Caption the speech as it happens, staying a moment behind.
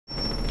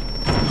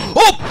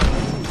Oh!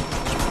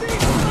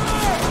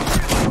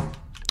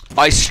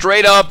 I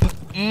straight up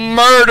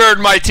murdered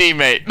my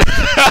teammate.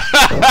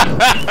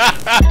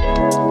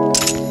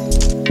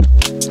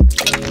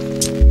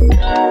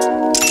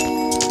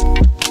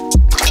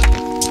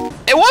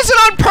 It wasn't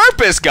on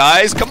purpose,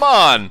 guys. Come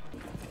on.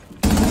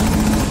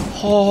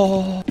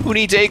 Oh, who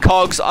needs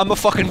ACOGs? I'm a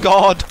fucking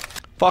god.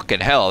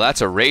 Fucking hell,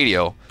 that's a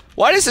radio.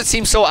 Why does it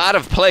seem so out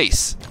of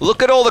place?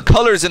 Look at all the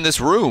colors in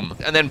this room.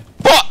 And then,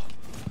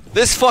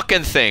 this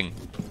fucking thing.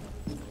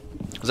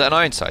 Was that an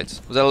iron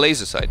sights? Was that a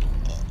laser sight?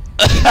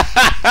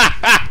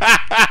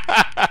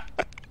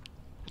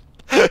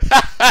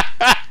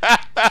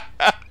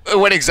 It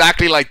went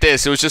exactly like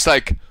this. It was just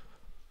like,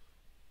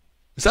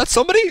 is that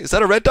somebody? Is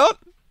that a red dot?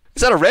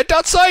 Is that a red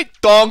dot sight?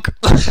 Donk.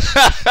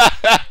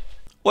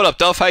 What up,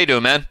 Duff? How you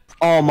doing, man?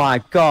 Oh my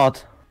god.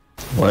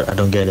 What? I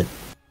don't get it.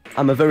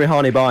 I'm a very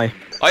horny boy.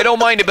 I don't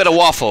mind a bit of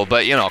waffle,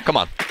 but you know, come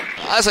on.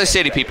 As I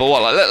say to people,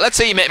 let's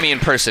say you met me in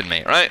person,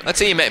 mate, right? Let's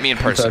say you met me in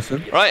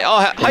person. Right?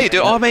 Oh, how you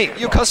doing? Oh, mate,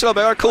 you're customer,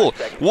 alright, cool.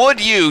 Would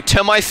you,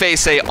 to my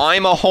face, say,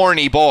 I'm a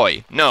horny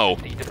boy? No.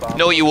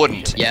 No, you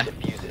wouldn't. Yeah.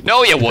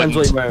 No, you wouldn't.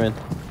 Depends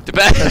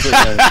what you're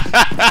wearing.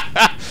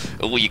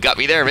 Oh, you got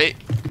me there, mate.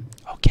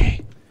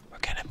 Okay, we're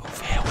gonna move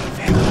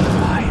very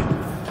quiet.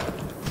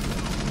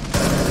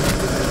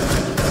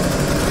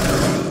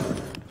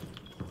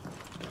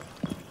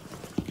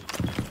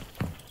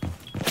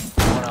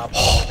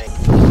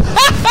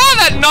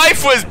 That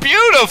knife was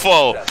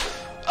beautiful!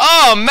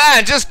 Oh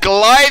man, just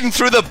gliding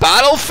through the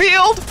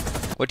battlefield?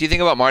 What do you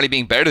think about Marley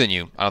being better than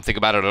you? I don't think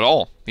about it at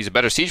all. He's a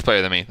better Siege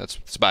player than me. That's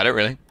about it,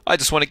 really. I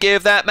just want to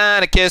give that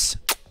man a kiss.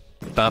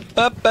 You can't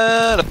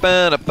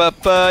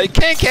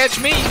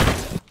catch me!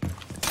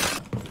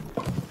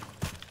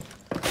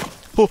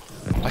 Oh,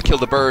 I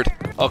killed a bird.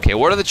 Okay,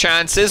 what are the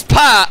chances?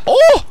 Pa!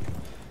 Oh!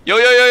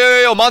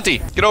 Yo, Monty,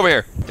 get over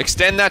here.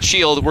 Extend that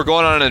shield. We're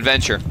going on an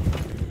adventure.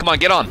 Come on,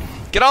 get on.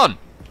 Get on.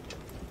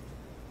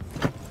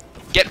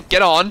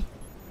 Get on.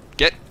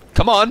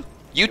 Come on.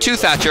 You too,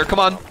 Thatcher. Come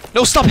on.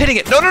 No, stop hitting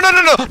it. No.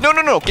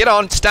 Get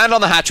on. Stand on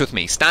the hatch with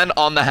me. Stand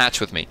on the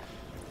hatch with me.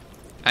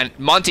 And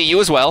Monty,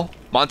 you as well.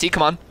 Monty,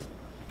 come on.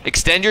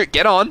 Extend your...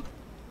 Get on.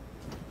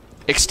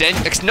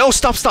 No,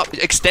 stop.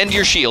 Extend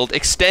your shield.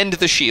 Extend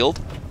the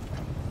shield.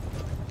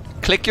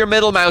 Click your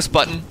middle mouse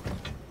button.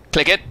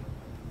 Click it.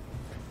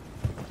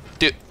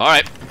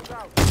 Alright.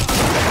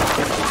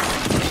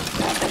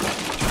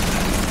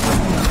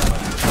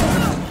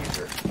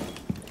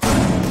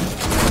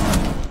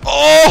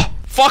 Oh!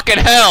 Fucking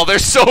hell, they're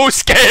so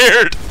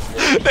scared!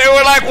 They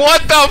were like,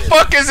 what the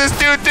fuck is this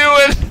dude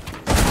doing?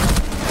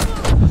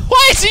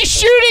 Why is he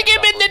shooting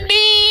him in the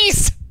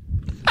knees?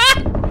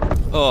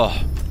 Oh.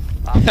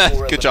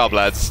 Good job,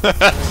 lads.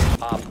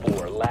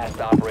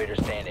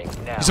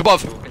 He's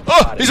above.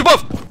 Oh, he's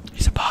above!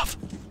 He's above.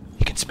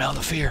 He can smell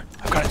the fear.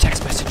 I've got a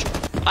text message.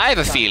 I have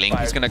a feeling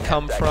he's gonna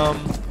come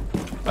from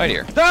right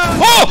here.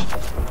 Oh!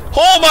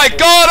 Oh my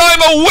god,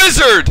 I'm a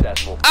wizard!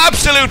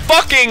 Absolute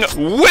fucking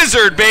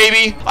wizard,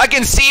 baby! I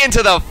can see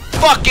into the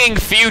fucking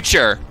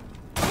future.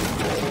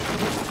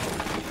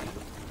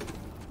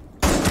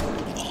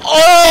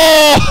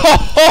 Oh!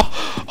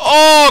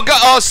 Oh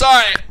god! Oh,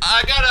 sorry.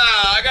 I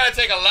gotta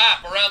take a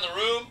lap around the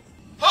room.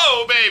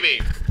 Oh, baby!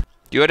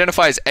 Do you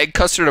identify as egg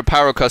custard or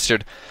power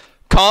custard?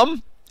 How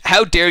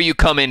dare you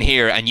come in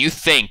here and you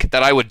think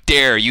that I would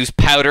dare use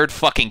powdered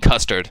fucking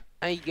custard?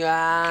 I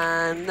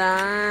got a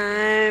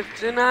knife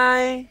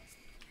tonight.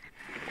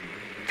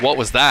 What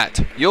was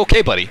that? You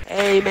okay, buddy?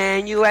 Hey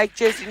man, you like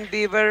Justin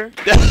Bieber?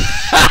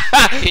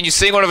 Can you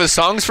sing one of his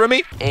songs for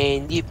me?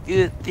 And if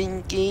you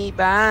think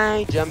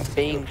about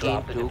jumping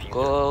into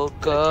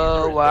cold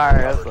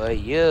water for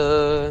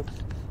you.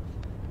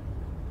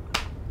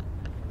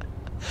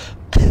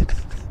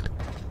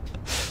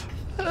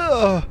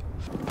 Oh.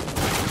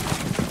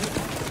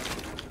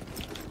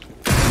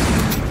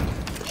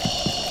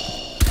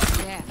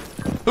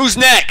 Who's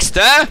next,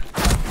 huh?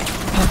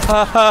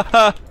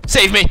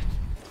 Save me!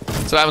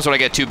 So that happens when I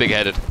get too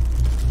big-headed.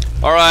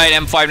 Alright,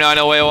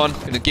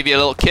 M590A1. Gonna give you a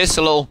little kiss,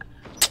 a little...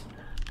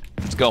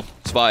 Let's go.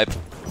 Let's vibe.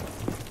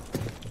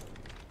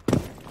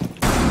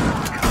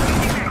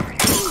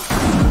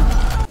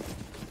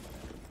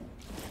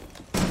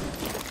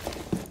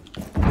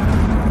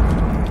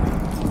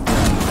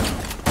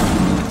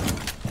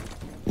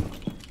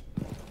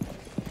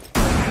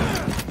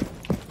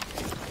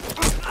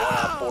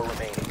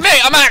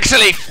 Mate, I'm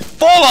actually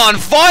full-on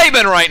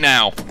vibing right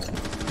now.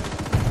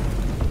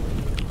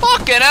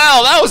 Fucking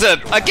hell, that was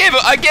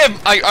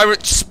I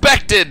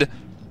respected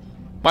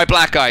my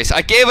black ice.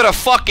 I gave it a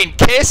fucking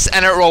kiss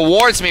and it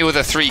rewards me with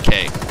a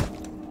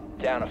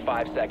 3K. Down to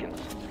 5 seconds.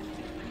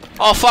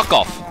 Oh, fuck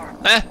off.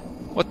 Eh?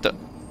 What the?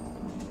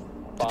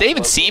 Did they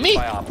even see me?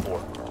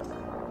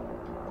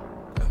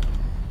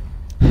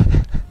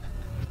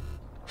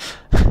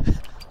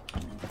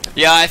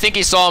 Yeah, I think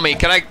he saw me.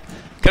 Can I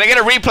get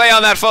a replay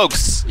on that,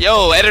 folks?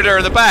 Yo, editor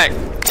in the back.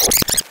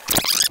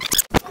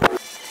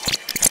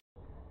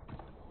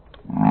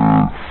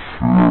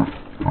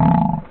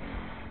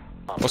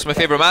 What's my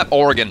favorite map?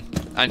 Oregon.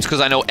 And it's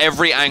because I know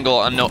every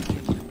angle and know...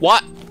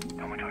 What?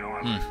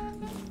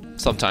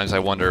 Sometimes I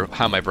wonder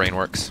how my brain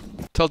works.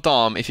 Tell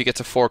Dom if he gets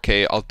a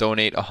 4K, I'll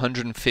donate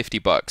 150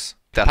 bucks.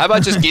 How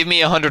about just give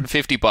me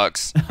 150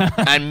 bucks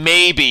and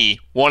maybe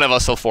one of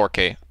us will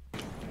 4K.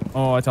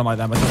 Oh, I don't like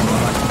that.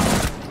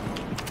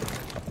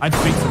 I'd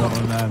speak to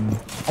them and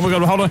oh my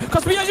god, hold on.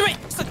 Cost me, you, mate!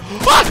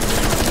 What?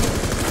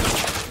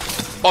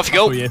 Off you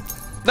go. You.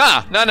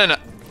 Nah.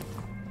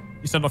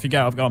 You said off you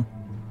go, I've gone.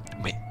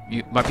 Mate,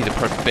 you might be the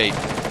perfect bait.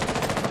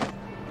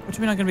 What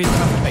do you mean I'm gonna be the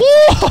perfect bait?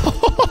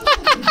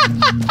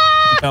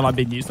 I don't like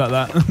being used like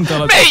that.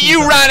 Mate,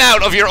 you ran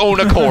out of your own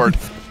accord.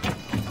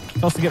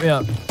 Cost to get me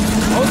up.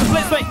 Oh, it's a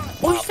blitz, mate!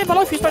 Oh, you saved my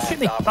life, he's about to shoot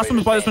me. Last one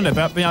was by this window,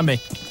 behind me.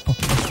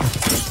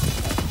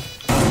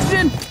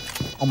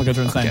 Oh my god,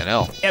 you're insane.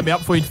 Get me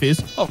up before you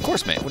defuse. Oh, of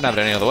course, mate. Wouldn't have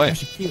it any other way.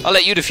 I'll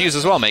let you defuse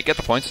as well, mate. Get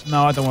the points.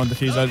 No, I don't want to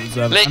defuse. I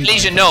deserve it.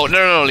 Legion, no,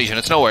 Legion.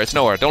 It's nowhere.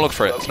 Don't look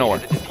for it. It's nowhere.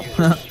 Hey,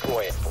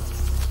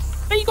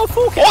 you got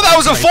 4K. Oh, that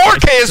was a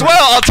 4K as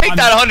well. I'll take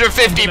that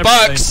 150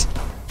 bucks.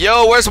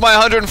 Yo, where's my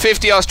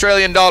 150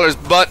 Australian dollars?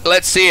 But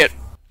let's see it.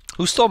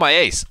 Who stole my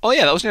ace? Oh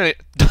yeah, that was nearly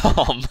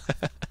Dom.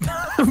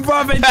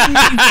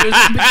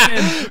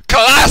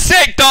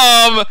 Classic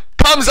Dom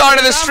comes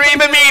onto the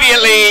stream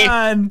immediately.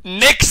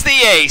 Nicks the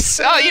ace.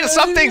 Oh, you know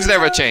some things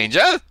never change,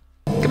 huh?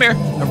 Come here.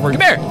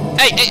 Come here.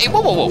 Hey,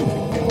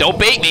 whoa. Don't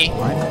bait me.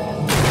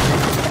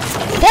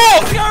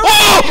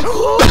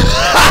 Whoa!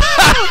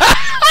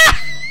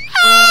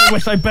 I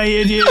wish I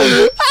baited you.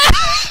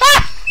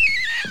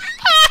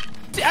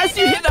 As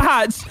you hit the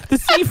hatch, the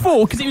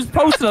C4, because he was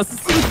posting us, the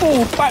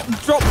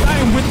C4 dropped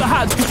down with the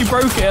hatch because you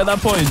broke it at that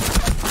point.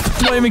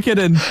 I'm not even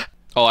kidding.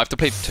 Oh, I have to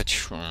play...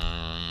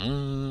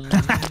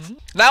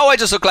 Now I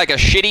just look like a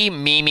shitty,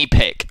 memey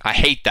pick. I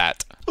hate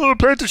that. Oh, I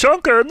played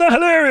Tachanka. Isn't that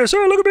hilarious?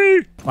 Oh, look at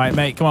me. Right,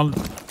 mate, come on.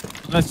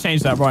 Let's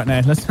change that right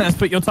now. Let's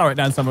put your turret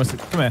down somewhere.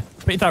 Come here.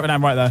 Put your turret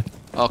down right there.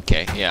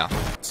 Okay, yeah.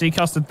 See,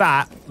 custard,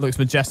 that looks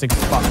majestic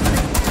as fuck.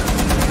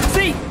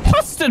 See,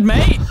 custard,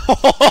 mate.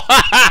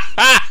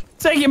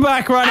 Take it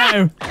back right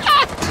now.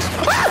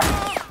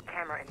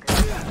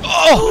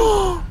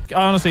 Oh! I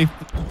honestly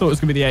thought it was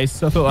going to be the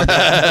ace. I thought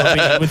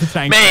with the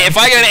tank. Mate, if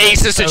I get an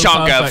ace to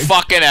Tachanka,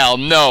 fucking hell,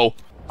 no.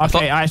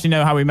 Okay, I actually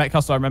know how we met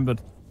Custer, I remembered.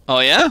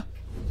 Oh, yeah?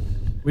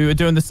 We were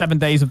doing the 7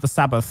 days of the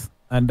Sabbath,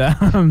 and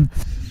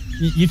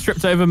you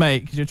tripped over,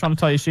 mate, because you're trying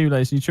to tie your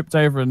shoelace, and you tripped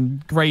over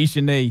and grazed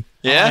your knee.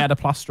 Yeah? I had a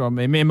plaster on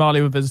me. Me and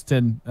Marley were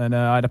visiting, and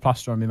I had a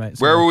plaster on me, mate.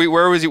 So where were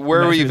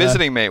you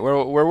visiting, mate? Where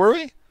were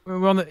we? We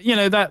were on the, you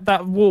know,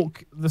 that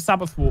walk, the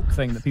Sabbath walk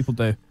thing that people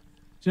do. Do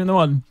you know the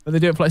one where they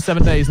do it for like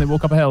 7 days and they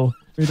walk up a hill?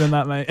 We were doing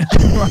that, mate.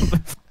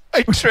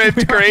 I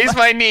tripped, grazed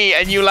my knee,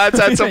 and you lads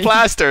had some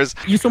plasters.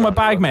 You saw my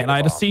bag, mate, and I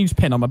had a siege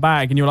pin on my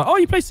bag, and you were like, "Oh,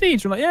 you play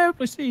siege?" I'm like, "Yeah, I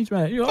play siege,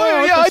 mate." Like,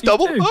 oh yeah, I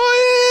double.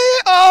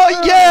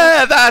 Oh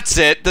yeah, that's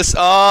it. The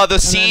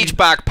siege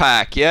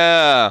backpack.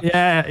 Yeah.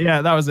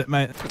 Yeah, that was it,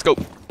 mate. Let's go.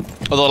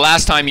 Although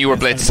last time you were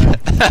blitzed,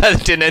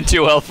 didn't end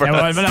too well for us.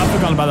 Well, I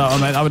forgot about that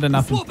one, mate. That would have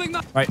nothing.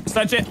 Right,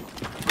 search it.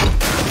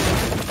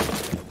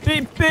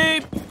 Beep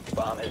beep.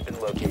 Bomb has been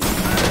located.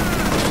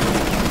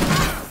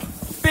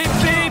 Beep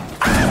beep.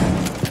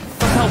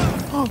 Help.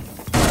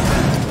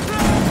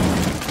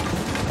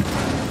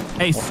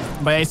 Ace.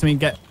 By ace, I mean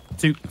get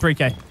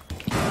 3K.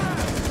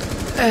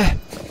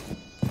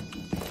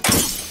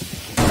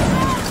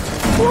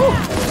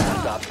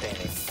 Stop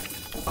standing.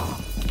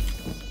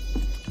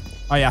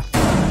 Oh yeah,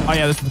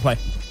 this is the play.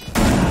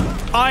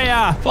 Oh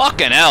yeah.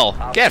 Fucking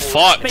hell. Get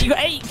fucked. Mate, you got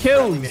 8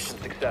 kills.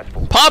 Mission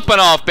successful. Popping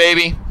off,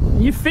 baby.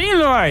 You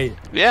feel alright?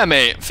 Yeah,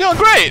 mate. Feeling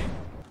great.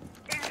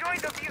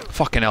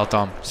 Fucking hell,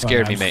 Tom.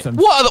 Scared me, mate.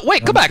 What?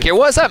 Wait, come back here.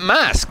 What is that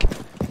mask?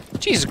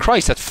 Jesus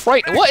Christ, that's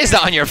frightening. What is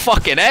that on your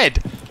fucking head?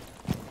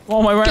 What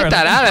am I wearing? Get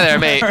that out of there,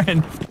 mate.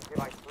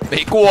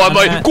 Mate, go on,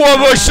 my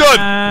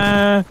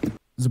son.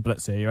 There's a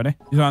blitz here. You ready?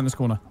 He's right in this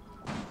corner.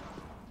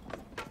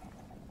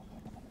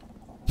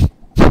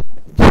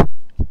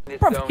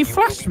 Bro, he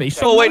flashed me.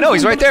 Oh, wait, no,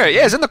 he's right there.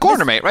 Yeah, he's in the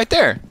corner, mate. Right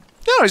there.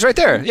 No, he's right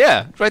there.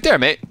 Yeah, right there,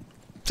 mate.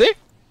 See?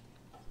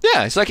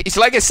 Yeah, it's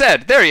like I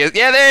said. There he is.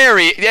 Yeah,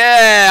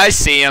 yeah, I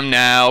see him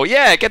now.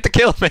 Yeah, get the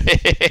kill, mate.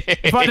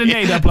 If I didn't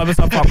need that, blow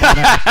myself up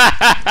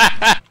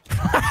right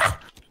now.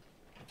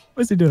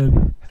 What's he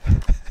doing?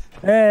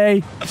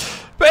 Hey.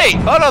 Wait,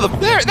 oh no,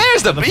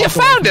 there's the you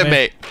found him,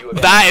 mate.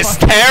 That is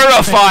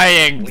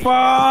terrifying. Oh,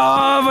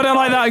 I don't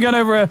like that. I'm going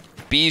over here.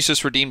 B's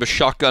just redeemed a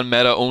shotgun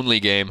meta only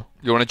game.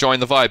 You want to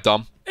join the vibe,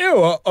 Dom?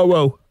 Ew, I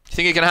will. You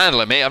think you can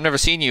handle it, mate? I've never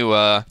seen you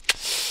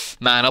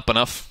man up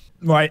enough.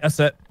 Right, that's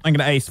it. I'm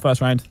gonna ace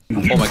first round.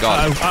 Oh my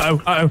god. Uh-oh.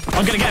 I'm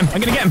gonna get him.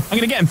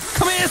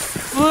 Come here,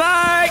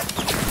 Slag!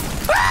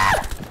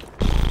 Ah!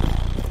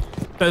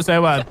 Don't say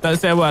a word. I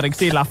can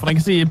see you laughing. I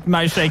can see your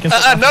mouth shaking. No,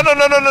 I'm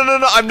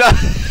not.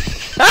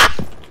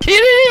 He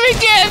didn't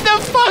even get in the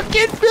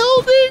fucking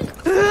building.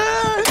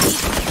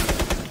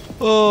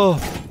 Oh.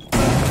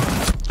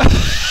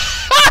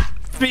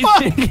 Speak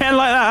again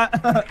like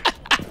that.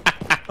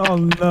 Oh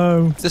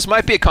no. This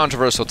might be a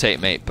controversial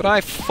take, mate, but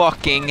I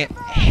fucking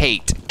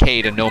hate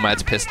Cade and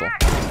Nomad's pistol.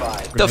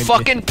 The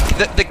fucking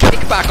the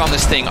kickback on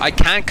this thing, I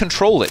can't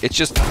control it. It's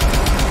just.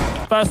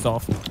 First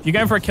off, you're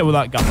going for a kill with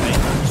that gun, mate.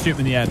 You shoot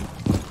them in the head.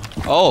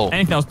 Oh.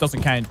 Anything else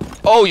doesn't count.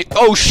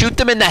 Oh, shoot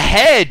them in the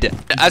head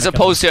as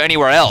opposed to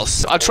anywhere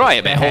else. I'll try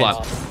it, mate. Hold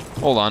on.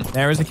 Hold on.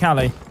 There is a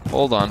Cali.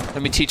 Hold on.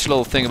 Let me teach you a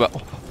little thing about.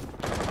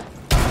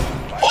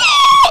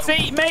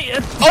 See, mate.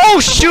 Oh,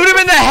 shoot him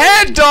in the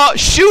head, dog!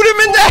 Shoot him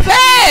in the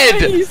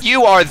head!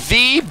 You are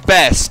the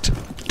best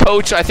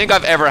coach I think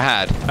I've ever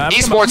had.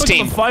 Esports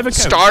team.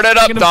 Start it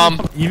up, Dom.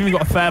 You've even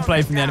got a fair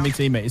play from the enemy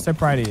teammate. He's so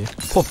proud of you.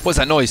 Oh, what's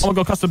that noise? Oh my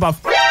god, custom buff.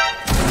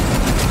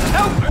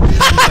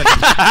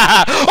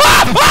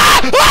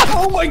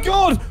 Oh my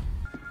god!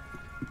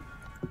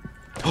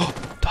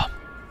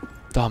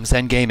 Dom,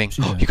 Zen Gaming.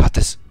 Oh, you got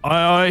this.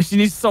 She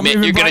needs to stop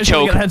moving. You're gonna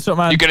choke. Headshot,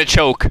 man. You're gonna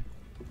choke.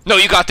 No,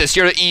 you got this.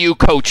 You're the EU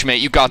coach, mate.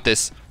 You got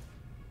this.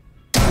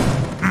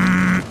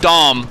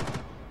 Dom.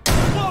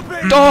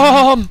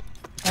 Dom!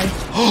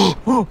 Oh!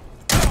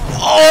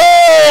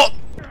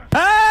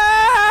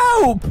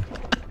 Help!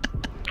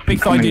 Big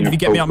thigh, dude. If you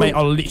get me up, mate,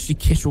 I'll literally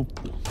kiss your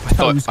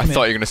toes. I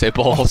thought you were gonna say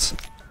balls.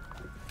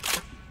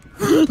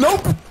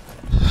 Nope!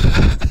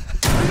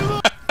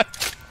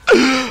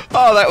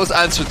 Oh, that was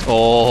answered.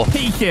 Oh.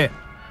 Peek it.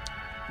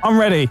 I'm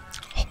ready.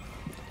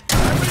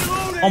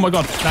 Oh my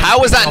god. How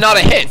was that not a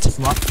hit?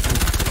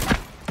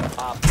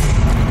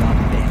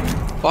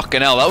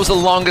 Fucking hell, that was the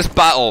longest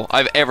battle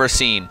I've ever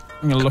seen.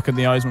 I'm gonna look in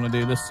the eyes when I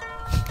do this.